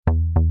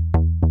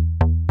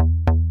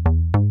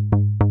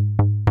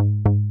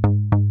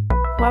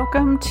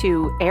Welcome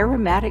to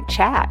Aromatic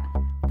Chat,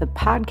 the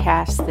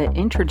podcast that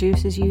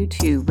introduces you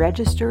to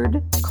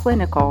registered,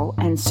 clinical,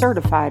 and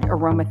certified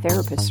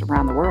aromatherapists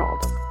around the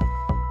world.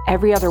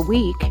 Every other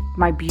week,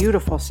 my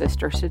beautiful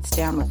sister sits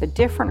down with a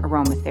different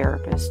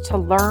aromatherapist to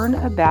learn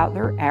about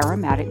their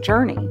aromatic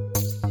journey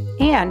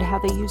and how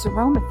they use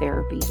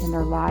aromatherapy in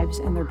their lives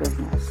and their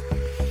business.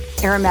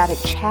 Aromatic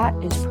Chat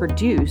is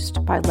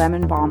produced by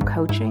Lemon Balm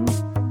Coaching,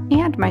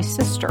 and my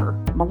sister,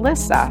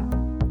 Melissa,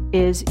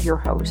 is your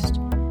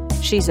host.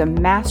 She's a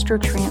master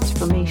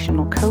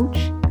transformational coach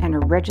and a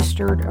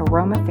registered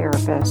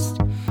aromatherapist,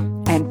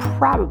 and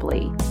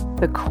probably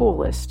the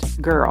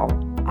coolest girl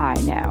I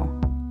know.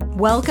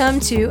 Welcome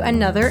to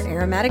another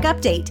Aromatic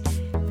Update.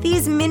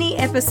 These mini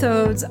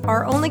episodes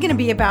are only going to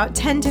be about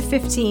 10 to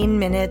 15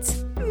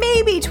 minutes,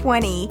 maybe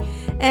 20,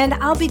 and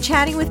I'll be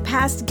chatting with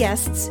past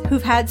guests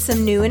who've had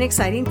some new and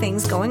exciting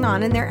things going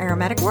on in their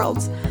aromatic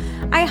worlds.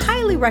 I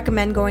highly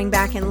recommend going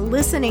back and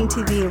listening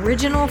to the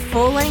original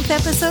full-length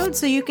episode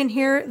so you can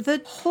hear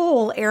the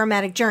whole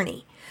aromatic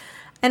journey.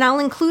 And I'll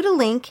include a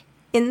link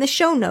in the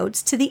show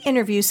notes to the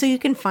interview so you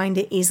can find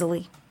it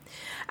easily.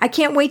 I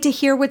can't wait to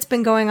hear what's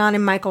been going on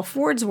in Michael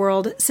Ford's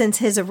world since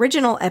his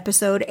original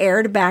episode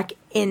aired back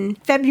in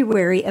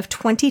February of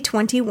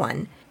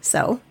 2021.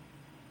 So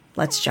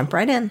let's jump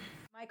right in.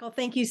 Michael,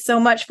 thank you so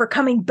much for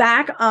coming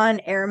back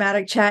on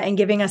Aromatic Chat and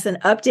giving us an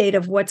update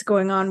of what's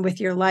going on with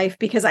your life,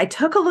 because I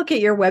took a look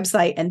at your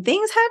website and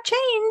things have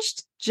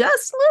changed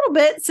just a little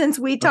bit since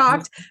we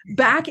talked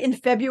back in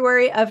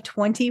February of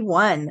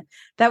 21.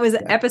 That was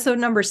episode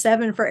number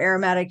 7 for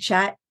Aromatic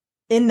Chat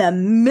in the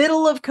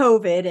middle of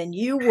COVID, and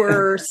you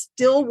were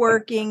still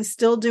working,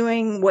 still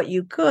doing what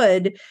you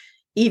could,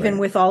 even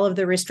with all of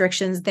the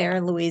restrictions there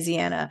in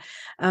Louisiana.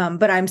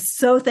 But I'm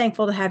so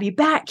thankful to have you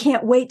back.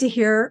 Can't wait to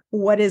hear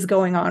what is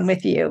going on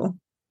with you.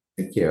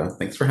 Thank you.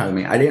 Thanks for having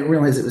me. I didn't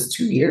realize it was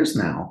 2 years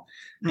now.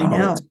 I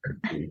know.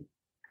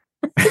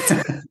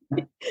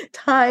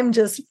 Time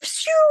just,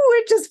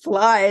 it just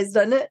flies,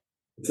 doesn't it?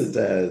 It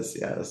does,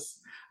 yes.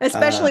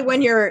 Especially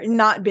when you're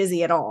not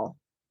busy at all.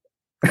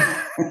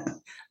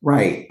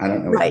 Right. I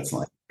don't know what it's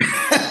like.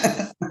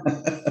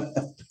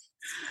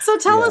 So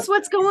tell us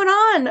what's going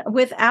on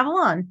with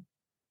Avalon.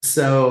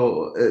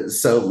 So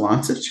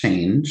lots of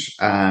change.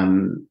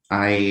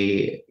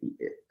 I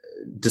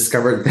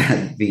discovered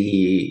that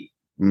the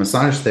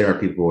massage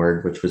therapy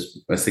board, which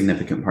was a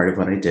significant part of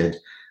what I did,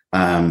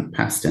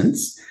 past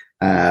tense,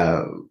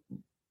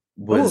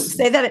 was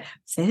say that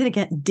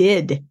again.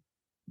 Did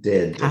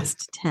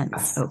past tense.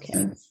 Past okay.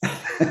 Tense.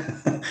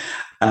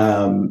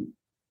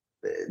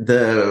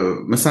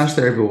 The massage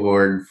therapy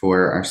board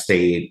for our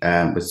state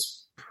was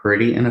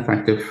pretty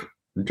ineffective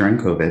during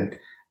COVID,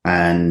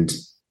 and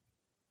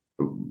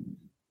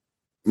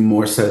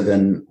more so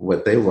than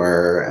what they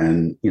were.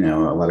 And, you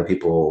know, a lot of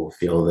people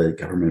feel that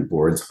government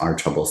boards are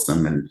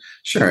troublesome, and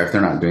sure, if they're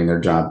not doing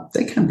their job,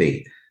 they can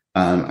be.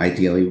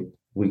 Ideally,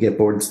 we get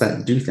boards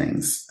that do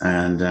things.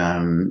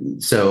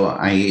 And so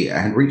I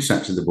had reached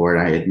out to the board.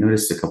 I had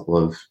noticed a couple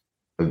of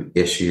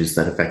issues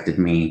that affected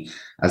me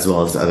as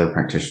well as other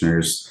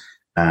practitioners,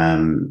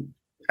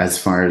 as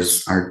far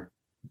as our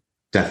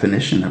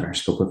definition of our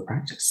scope of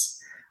practice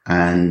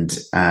and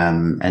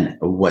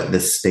what the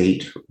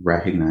state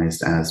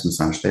recognized as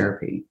massage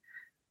therapy,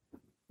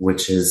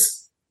 which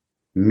is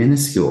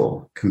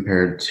minuscule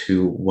compared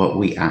to what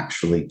we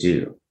actually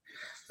do.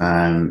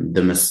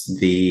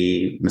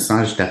 The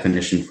massage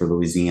definition for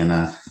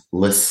Louisiana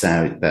lists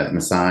out that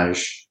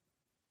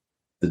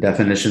the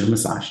definition of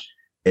massage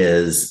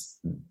is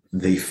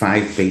the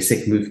 5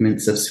 basic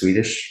movements of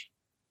Swedish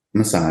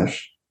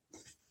massage,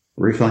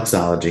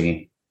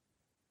 reflexology,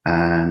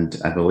 and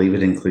I believe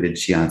it included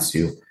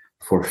shiatsu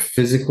for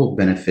physical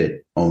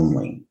benefit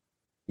only.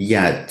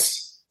 Yet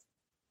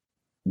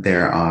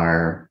there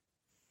are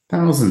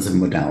thousands of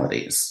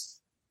modalities,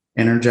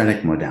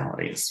 energetic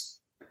modalities,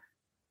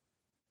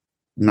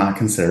 not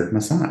considered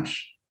massage.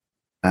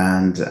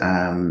 And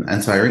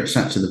so I reached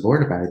out to the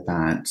board about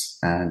that,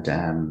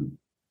 and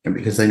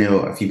because I know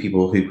a few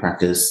people who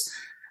practice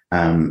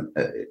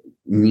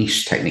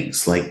niche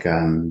techniques like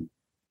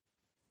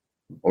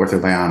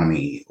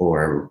orthobionomy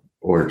or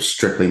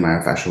strictly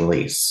myofascial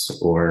release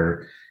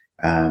or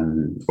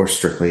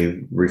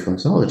strictly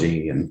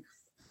reflexology and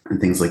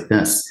things like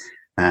this.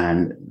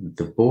 And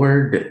the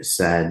board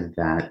said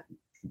that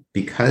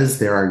because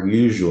there are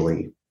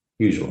usually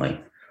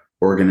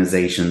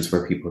organizations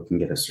where people can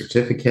get a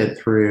certificate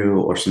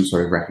through or some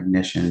sort of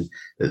recognition,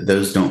 that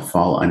those don't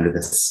fall under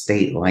the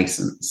state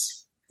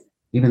license,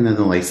 even though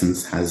the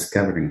license has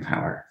governing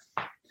power.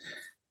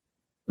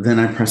 Then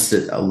I pressed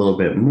it a little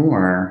bit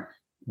more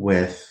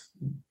with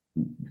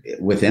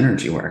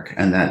energy work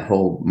and that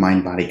whole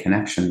mind-body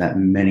connection that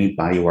many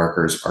body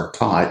workers are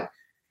taught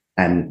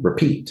and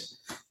repeat.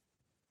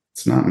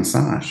 It's not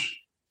massage,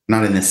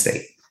 not in this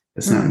state.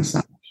 It's not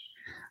massage.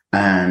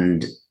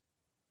 And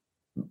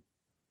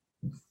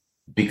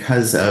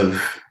because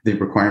of the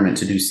requirement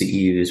to do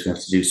CEUs, we have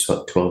to do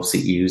 12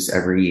 CEUs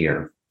every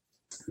year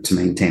to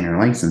maintain our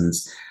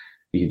license.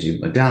 You do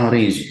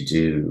modalities, you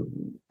do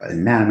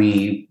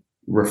anatomy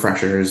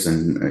refreshers,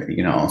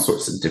 and all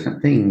sorts of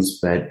different things.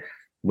 But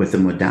with the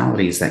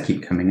modalities that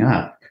keep coming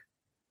up,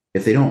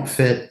 if they don't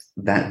fit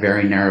that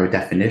very narrow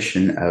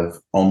definition of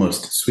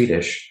almost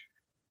Swedish,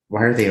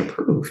 why are they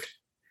approved?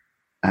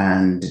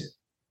 And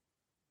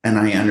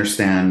I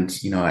understand,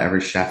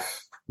 every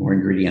chef, more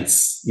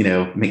ingredients,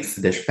 makes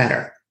the dish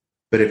better.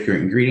 But if your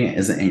ingredient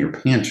isn't in your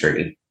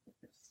pantry,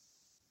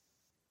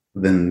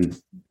 then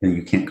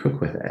you can't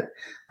cook with it.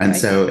 And Right.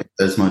 so if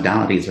those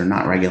modalities are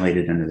not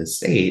regulated under the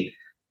state,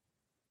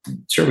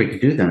 sure, we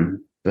could do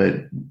them,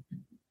 but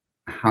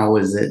how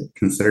is it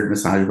considered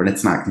massage when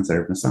it's not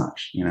considered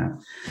massage?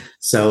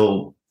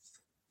 So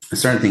I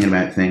started thinking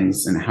about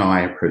things and how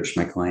I approach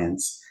my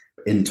clients.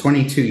 In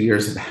 22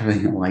 years of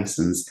having a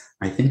license,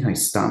 I think I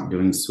stopped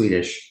doing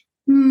Swedish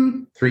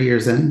 3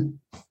 years in,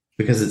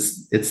 because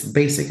it's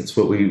basic. It's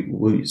what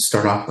we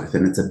start off with,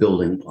 and it's a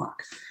building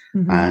block.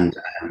 Mm-hmm. And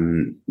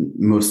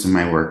most of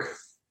my work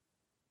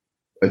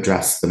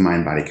addressed the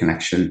mind-body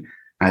connection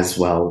as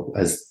well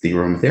as the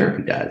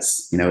aromatherapy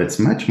does. It's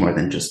much more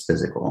than just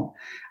physical.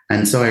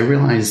 And so I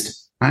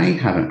realized I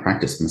haven't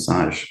practiced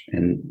massage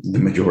in the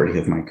majority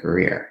of my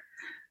career,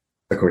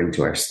 according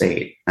to our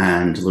state.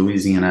 And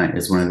Louisiana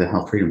is one of the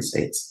health freedom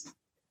states.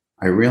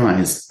 I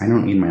realized I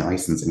don't need my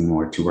license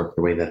anymore to work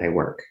the way that I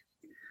work.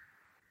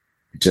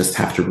 I just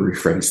have to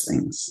rephrase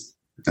things.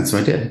 And so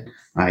I did.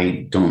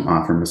 I don't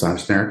offer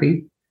massage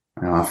therapy.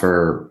 I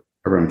offer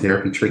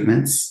aromatherapy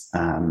treatments.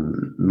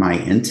 My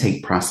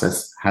intake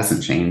process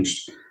hasn't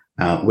changed,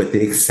 with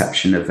the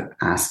exception of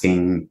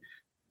asking,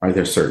 are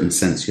there certain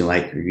scents you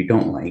like or you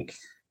don't like?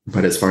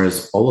 But as far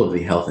as all of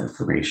the health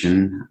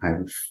information,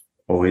 I've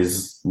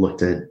always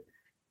looked at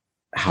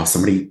how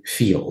somebody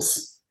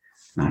feels,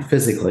 not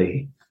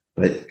physically,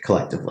 but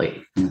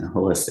collectively,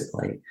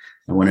 holistically.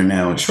 I want to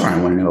know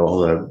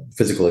all the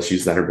physical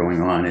issues that are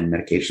going on and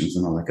medications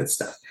and all that good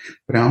stuff.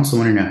 But I also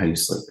want to know how you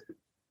sleep,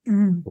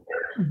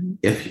 Mm-hmm.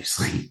 if you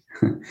sleep,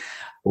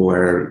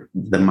 or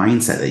the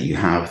mindset that you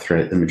have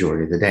throughout the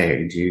majority of the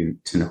day. Do you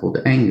tend to hold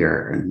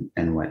anger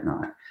and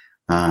whatnot?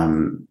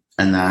 And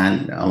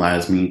that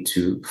allows me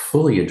to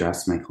fully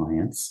address my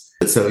clients.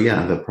 So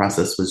yeah, the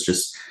process was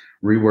just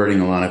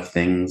rewording a lot of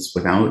things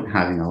without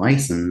having a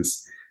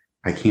license.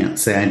 I can't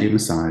say I do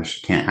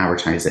massage, can't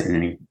advertise it in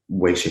any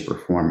way, shape, or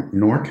form,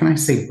 nor can I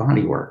say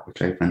body work,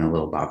 which I find a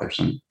little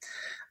bothersome.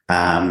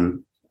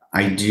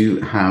 I do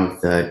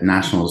have the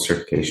national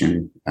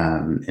certification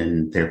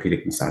in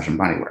therapeutic massage and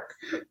body work,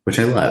 which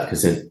I love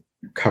because it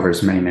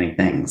covers many, many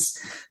things.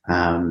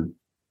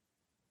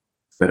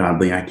 But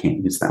oddly, I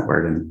can't use that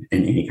word in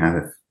any kind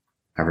of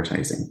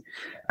advertising.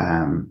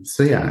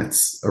 So yeah,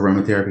 it's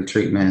aromatherapy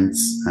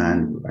treatments,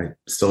 and I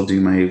still do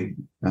my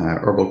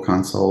herbal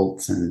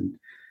consults and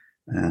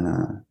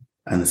the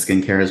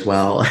skincare as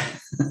well,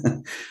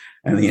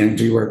 and the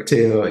energy work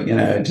too.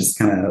 Just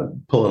kind of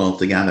pull it all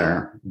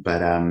together.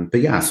 But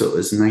yeah, so it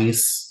was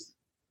nice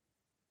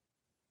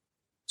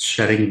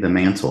shedding the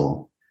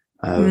mantle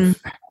of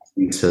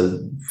having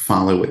to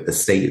follow what the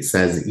state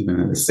says, even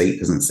though the state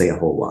doesn't say a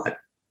whole lot.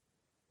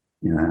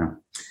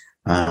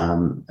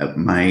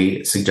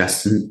 My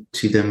suggestion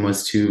to them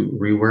was to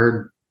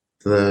reword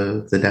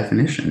the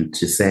definition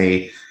to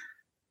say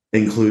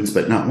includes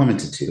but not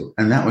limited to,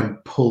 and that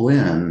would pull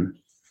in,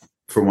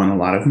 for one, a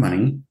lot of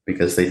money,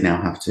 because they'd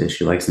now have to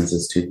issue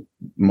licenses to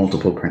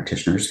multiple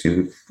practitioners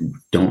who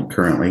don't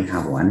currently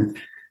have one,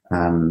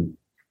 and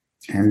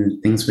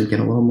things would get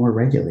a little more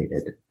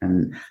regulated.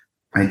 And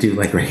I do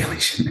like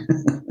regulation.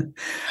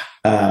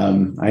 I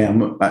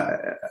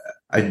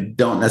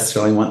don't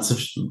necessarily want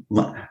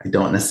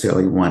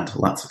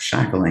lots of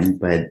shackling,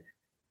 but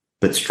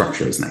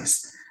structure is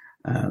nice.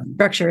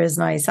 Structure is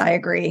nice. I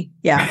agree.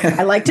 Yeah.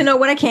 I like to know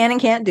what I can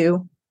and can't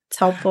do. It's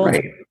helpful.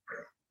 Right.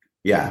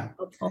 Yeah.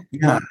 Helpful.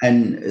 Yeah.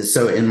 And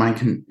so in my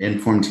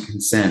informed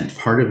consent,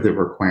 part of the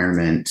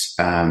requirement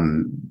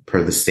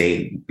per the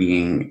state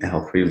being a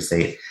health freedom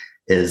state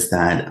is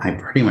that I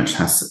pretty much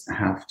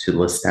have to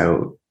list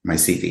out my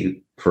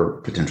CV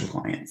for potential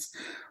clients,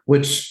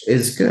 which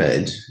is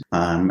good.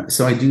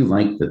 So I do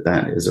like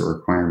that is a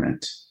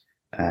requirement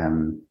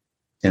in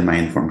my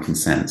informed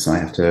consent. So I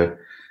have to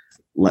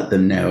let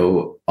them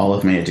know all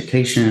of my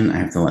education. I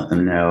have to let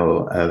them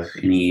know of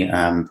any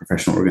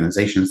professional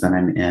organizations that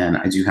I'm in.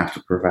 I do have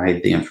to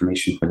provide the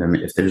information for them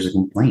if there's a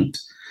complaint,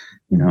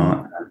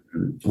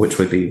 which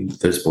would be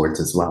those boards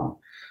as well,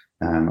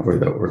 or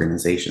the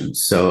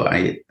organizations. So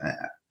I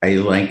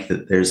like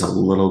that there's a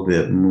little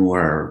bit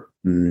more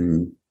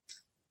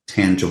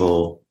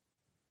tangible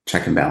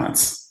check and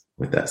balance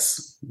with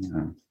this.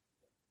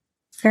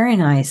 Very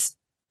nice.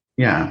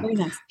 Yeah. Very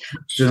nice.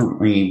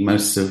 Generally,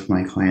 most of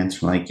my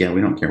clients are like, yeah,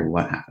 we don't care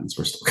what happens.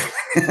 We're still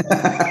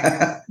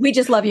coming. We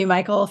just love you,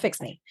 Michael.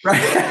 Fix me.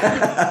 Right.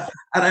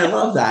 And I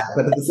love that.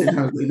 But at the same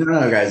time,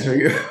 no, guys,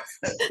 we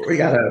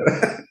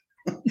gotta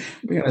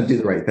do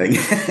the right thing.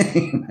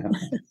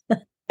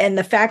 And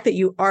the fact that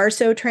you are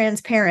so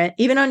transparent,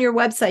 even on your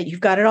website, you've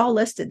got it all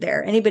listed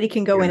there. Anybody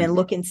can go in and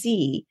look and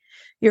see,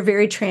 You're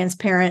very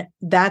transparent.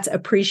 That's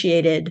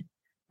appreciated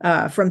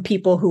from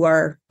people who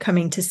are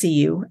coming to see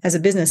you as a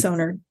business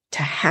owner,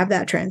 to have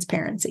that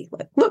transparency.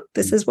 Like, look,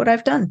 this is what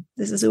I've done.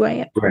 This is who I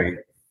am. Right.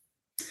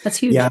 That's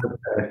huge. Yeah.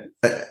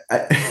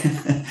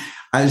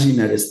 As you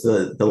notice,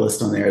 the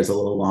list on there is a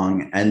little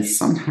long, and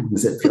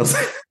sometimes it feels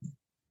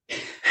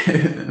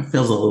it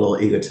feels a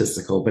little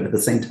egotistical, but at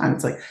the same time,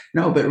 it's like,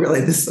 no, but really,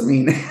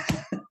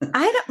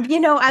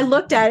 I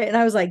looked at it and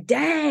I was like,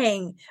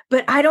 dang,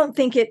 but I don't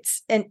think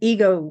it's an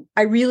ego.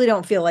 I really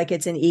don't feel like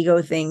it's an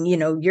ego thing.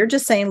 You're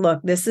just saying,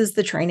 look, this is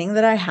the training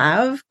that I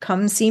have.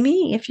 Come see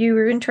me if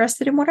you're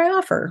interested in what I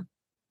offer.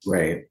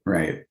 Right.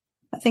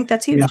 I think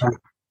that's huge. Yeah.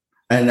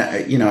 And,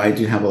 I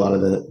do have a lot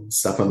of the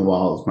stuff on the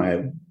walls,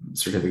 my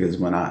certificates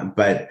and whatnot,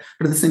 but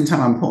at the same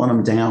time, I'm pulling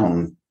them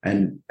down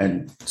and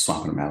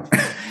swapping them out.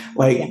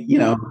 I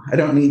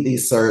don't need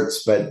these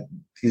certs, but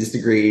these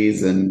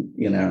degrees, and,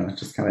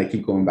 just kind of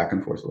keep going back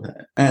and forth with it.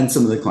 And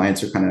some of the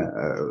clients are kind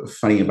of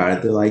funny about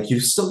it. They're like,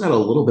 you've still got a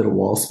little bit of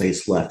wall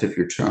space left if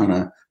you're trying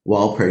to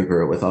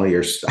wallpaper it with all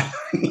your stuff.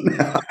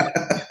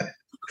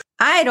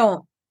 I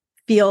don't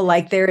feel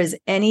like there is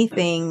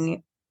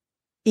anything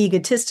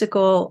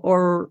egotistical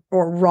or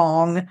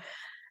wrong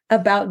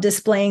about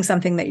displaying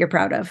something that you're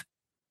proud of.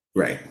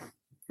 Right.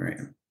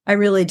 I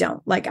really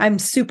don't. Like, I'm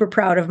super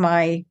proud of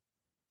my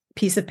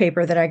piece of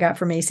paper that I got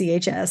from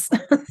ACHS,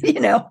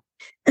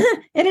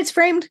 and it's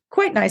framed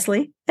quite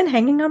nicely and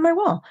hanging on my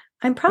wall.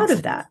 I'm proud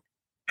of that.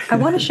 I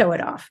want to show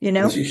it off,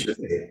 As you should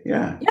be.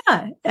 Yeah.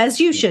 Yeah. As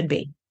you should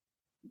be.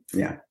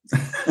 Yeah.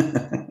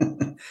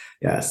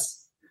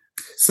 Yes.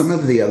 Some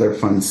of the other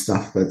fun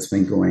stuff that's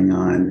been going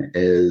on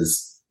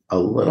is a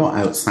little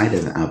outside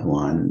of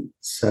Avalon.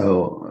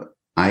 So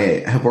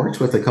I have worked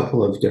with a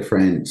couple of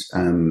different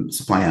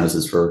supply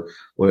houses for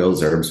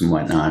oils, herbs, and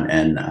whatnot,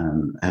 and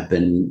have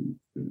been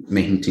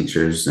making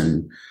tinctures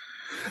and,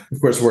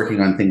 of course,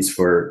 working on things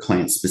for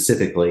clients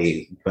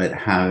specifically, but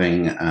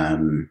having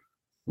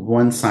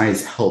one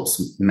size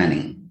helps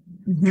many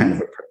kind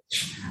of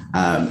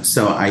approach.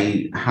 So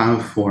I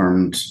have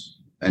formed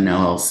an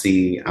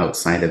LLC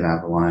outside of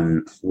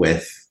Avalon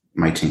with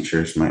my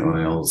tinctures, my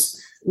oils,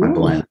 my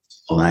blends,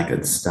 all that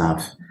good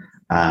stuff.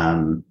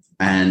 And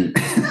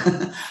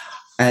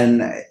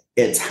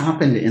it's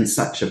happened in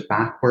such a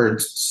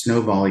backwards,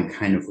 snowbally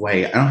kind of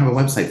way. I don't have a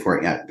website for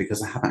it yet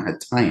because I haven't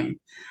had time.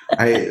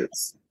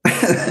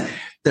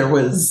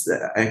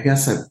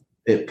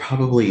 It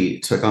probably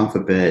took off a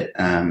bit,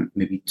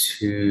 maybe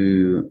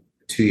two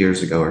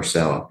years ago or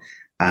so.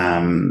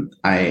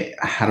 I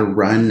had a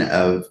run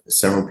of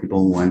several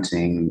people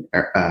wanting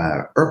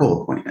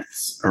herbal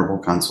appointments, herbal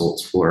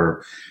consults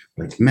for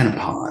like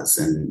menopause,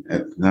 and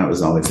that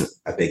was always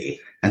a biggie.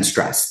 And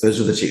stress.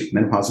 Those are the two,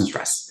 menopause and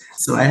stress.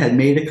 So I had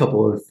made a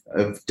couple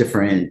of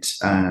different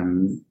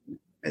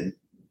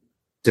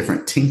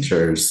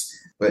tinctures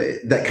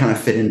that kind of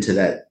fit into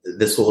that.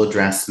 This will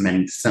address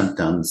many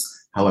symptoms.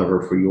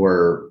 However, for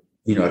your,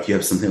 if you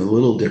have something a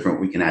little different,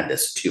 we can add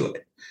this to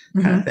it,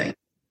 kind of thing.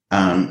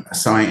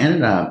 So I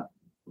ended up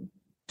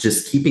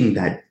just keeping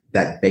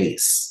that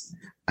base,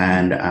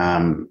 and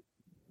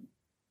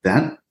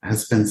that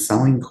has been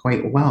selling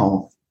quite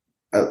well.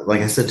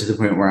 Like I said, to the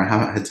point where I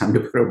haven't had time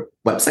to put a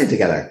website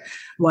together.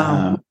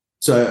 Wow.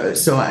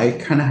 So I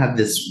kind of have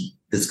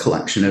this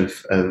collection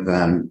of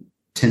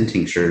 10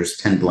 tinctures,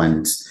 10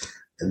 blends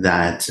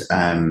that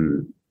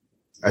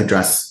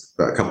address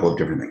a couple of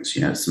different things.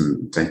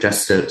 Some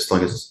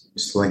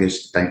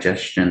sluggish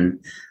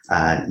digestion,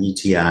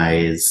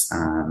 UTIs,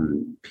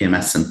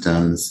 PMS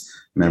symptoms,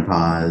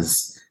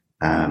 menopause,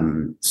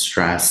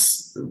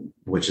 stress,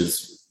 which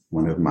is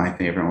one of my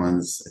favorite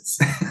ones. It's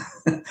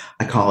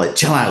I call it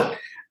chill out.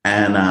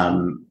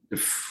 And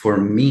for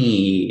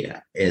me,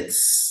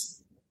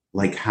 it's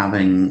like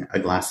having a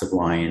glass of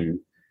wine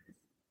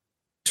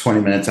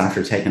 20 minutes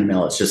after taking a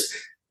meal. It's just,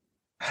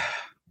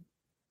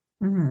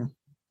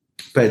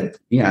 but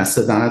yeah,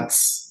 so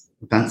that's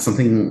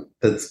something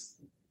that's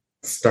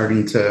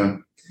starting to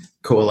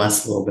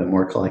coalesce a little bit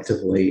more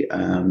collectively.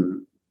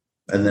 And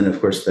then,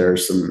 of course, there are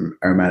some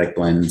aromatic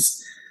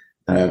blends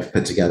that I've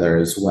put together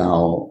as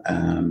well.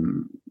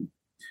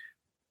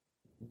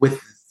 With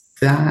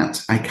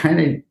that, I kind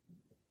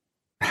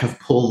of have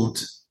pulled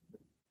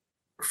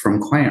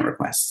from client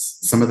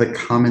requests some of the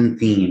common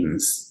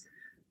themes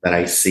that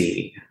I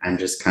see and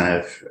just kind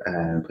of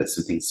put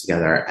some things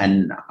together.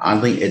 And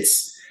oddly,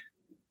 it's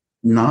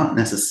not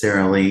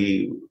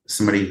necessarily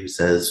somebody who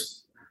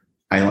says,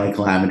 I like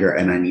lavender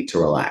and I need to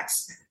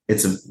relax.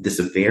 It's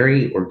a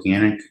very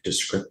organic,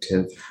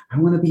 descriptive, I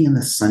want to be in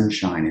the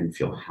sunshine and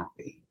feel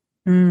happy.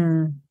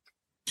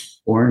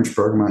 Orange,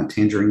 bergamot,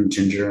 tangerine,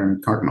 ginger,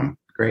 and cardamom.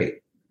 Great.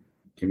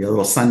 Give you a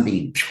little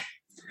sunbeam.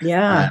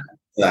 Yeah.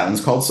 That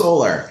one's called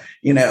solar.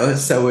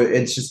 So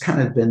it's just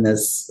kind of been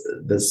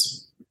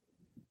this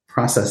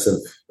process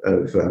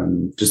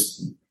of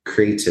just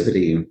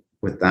creativity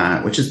with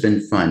that, which has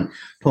been fun.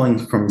 Pulling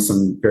from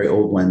some very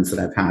old blends that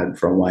I've had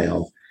for a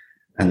while,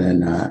 and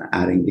then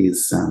adding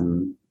these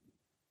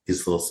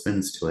little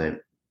spins to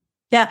it.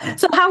 Yeah.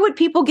 So how would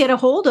people get a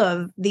hold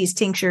of these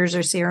tinctures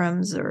or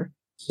serums or?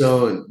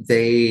 So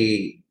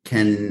they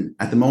can,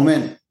 at the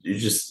moment, you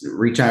just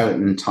reach out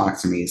and talk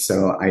to me.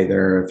 So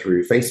either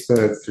through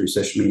Facebook, through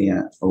social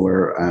media,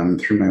 or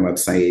through my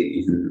website,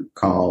 you can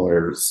call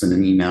or send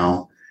an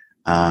email,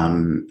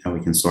 and we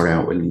can sort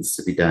out what needs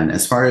to be done.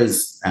 As far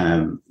as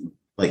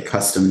like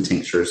custom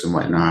tinctures and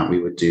whatnot,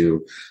 we would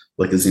do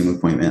like a Zoom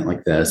appointment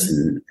like this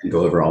and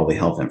go over all the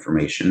health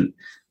information.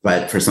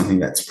 But for something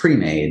that's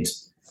pre-made,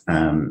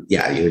 you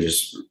would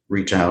just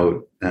reach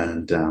out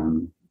and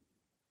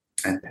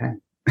pay.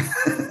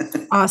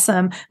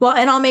 Awesome. Well,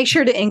 and I'll make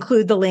sure to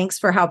include the links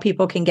for how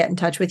people can get in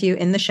touch with you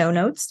in the show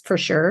notes for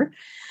sure.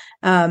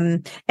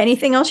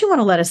 Anything else you want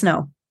to let us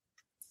know?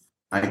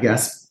 I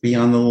guess be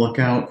on the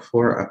lookout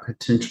for a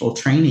potential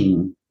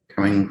training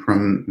coming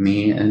from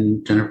me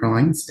and Jennifer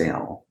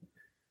Langsdale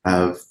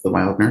of The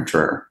Wild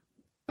Nurturer.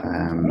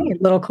 A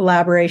little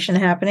collaboration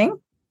happening.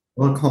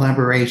 A little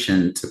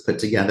collaboration to put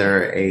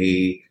together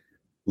a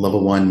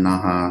level 1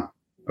 NAHA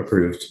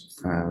approved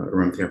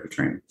aromatherapy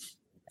training.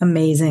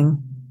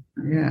 Amazing.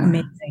 Yeah.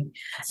 Amazing.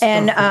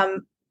 And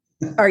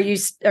are you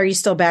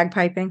still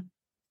bagpiping?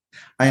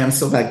 I am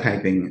still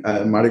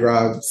bagpiping. Mardi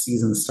Gras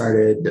season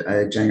started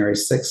January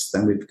 6th,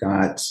 and we've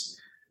got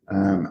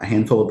a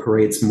handful of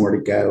parades more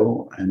to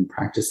go and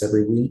practice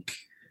every week.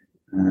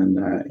 And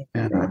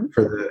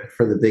for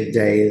the big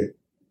day,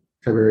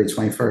 February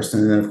 21st.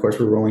 And then, of course,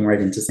 we're rolling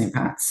right into St.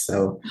 Pat's.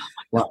 So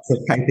lots of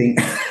piping.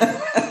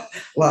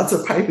 Lots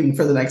of piping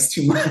for the next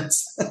 2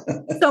 months.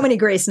 So many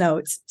grace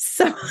notes.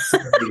 So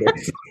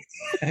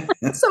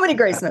many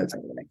grace notes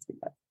for the next 2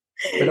 months.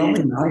 But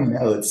only 9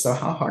 notes. So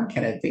how hard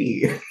can it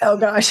be? Oh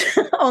gosh,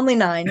 only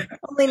 9.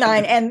 Only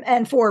 9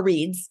 and 4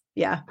 reads.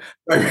 Yeah.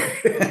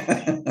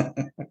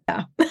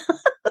 Yeah.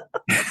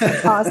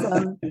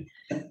 Awesome.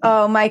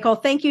 Oh, Michael,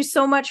 thank you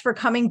so much for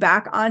coming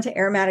back onto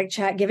Aromatic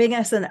Chat, giving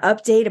us an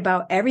update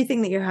about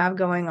everything that you have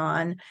going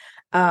on.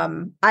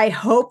 I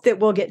hope that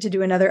we'll get to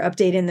do another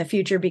update in the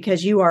future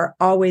because you are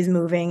always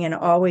moving and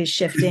always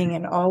shifting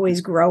and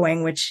always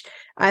growing, which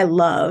I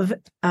love.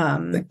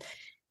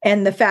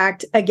 And the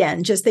fact,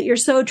 again, just that you're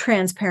so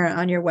transparent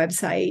on your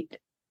website,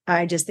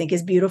 I just think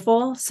is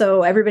beautiful.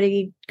 So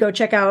everybody go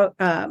check out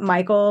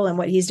Michael and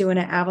what he's doing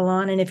at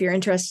Avalon. And if you're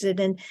interested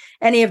in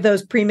any of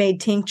those pre-made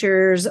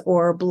tinctures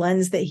or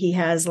blends that he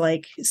has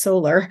like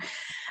Solar,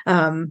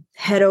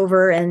 head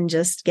over and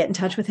just get in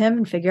touch with him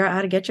and figure out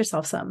how to get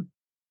yourself some.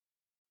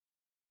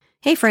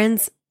 Hey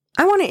friends,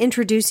 I want to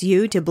introduce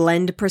you to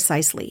Blend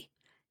Precisely,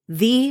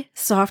 the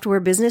software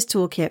business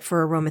toolkit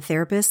for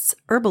aromatherapists,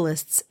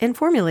 herbalists, and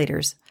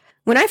formulators.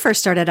 When I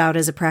first started out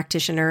as a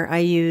practitioner, I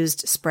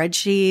used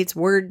spreadsheets,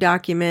 Word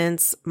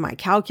documents, my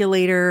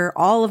calculator,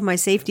 all of my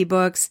safety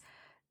books,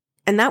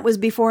 and that was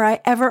before I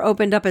ever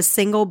opened up a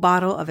single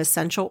bottle of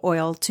essential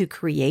oil to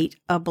create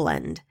a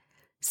blend.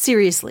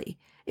 Seriously,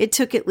 it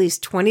took at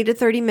least 20 to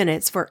 30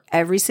 minutes for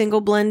every single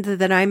blend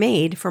that I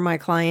made for my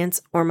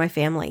clients or my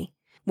family.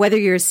 Whether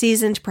you're a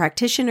seasoned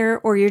practitioner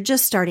or you're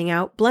just starting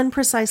out, Blend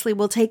Precisely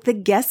will take the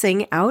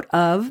guessing out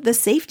of the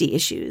safety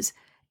issues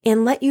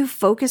and let you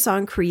focus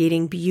on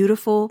creating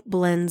beautiful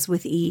blends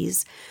with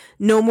ease.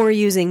 No more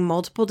using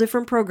multiple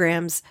different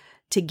programs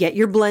to get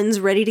your blends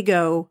ready to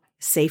go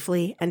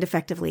safely and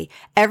effectively.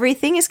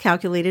 Everything is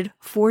calculated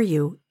for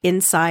you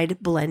inside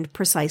Blend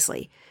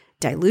Precisely.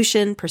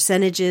 Dilution,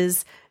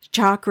 percentages,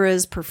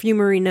 chakras,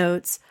 perfumery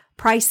notes,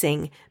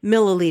 pricing,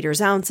 milliliters,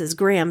 ounces,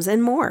 grams,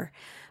 and more.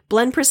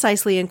 Blend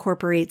Precisely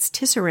incorporates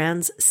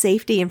Tisserand's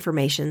safety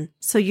information,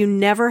 so you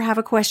never have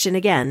a question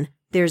again.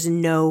 There's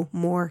no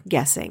more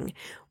guessing.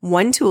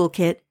 One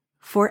toolkit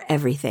for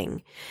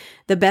everything.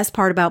 The best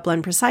part about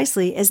Blend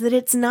Precisely is that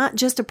it's not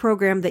just a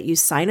program that you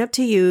sign up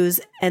to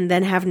use and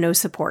then have no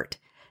support.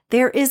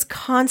 There is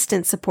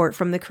constant support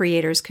from the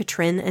creators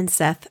Katrin and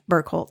Seth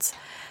Burkholz.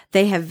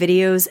 They have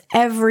videos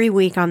every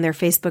week on their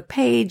Facebook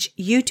page,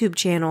 YouTube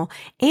channel,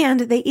 and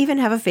they even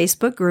have a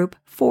Facebook group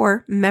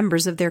for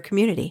members of their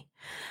community.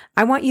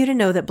 I want you to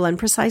know that Blend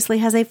Precisely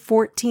has a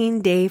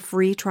 14-day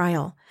free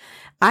trial.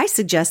 I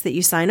suggest that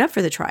you sign up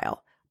for the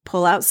trial,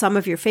 pull out some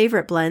of your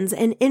favorite blends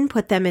and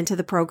input them into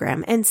the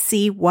program and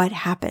see what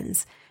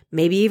happens.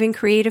 Maybe even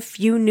create a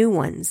few new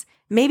ones.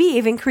 Maybe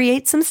even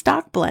create some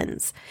stock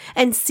blends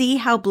and see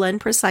how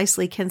Blend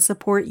Precisely can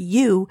support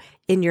you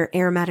in your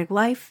aromatic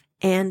life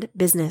and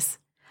business.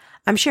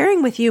 I'm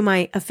sharing with you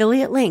my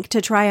affiliate link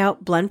to try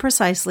out Blend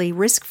Precisely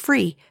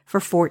risk-free for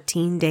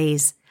 14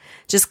 days.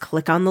 Just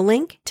click on the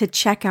link to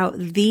check out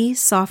the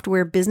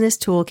software business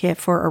toolkit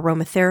for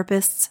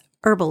aromatherapists,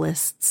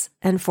 herbalists,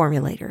 and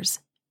formulators.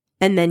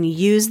 And then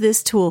use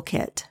this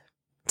toolkit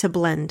to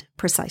blend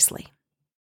precisely.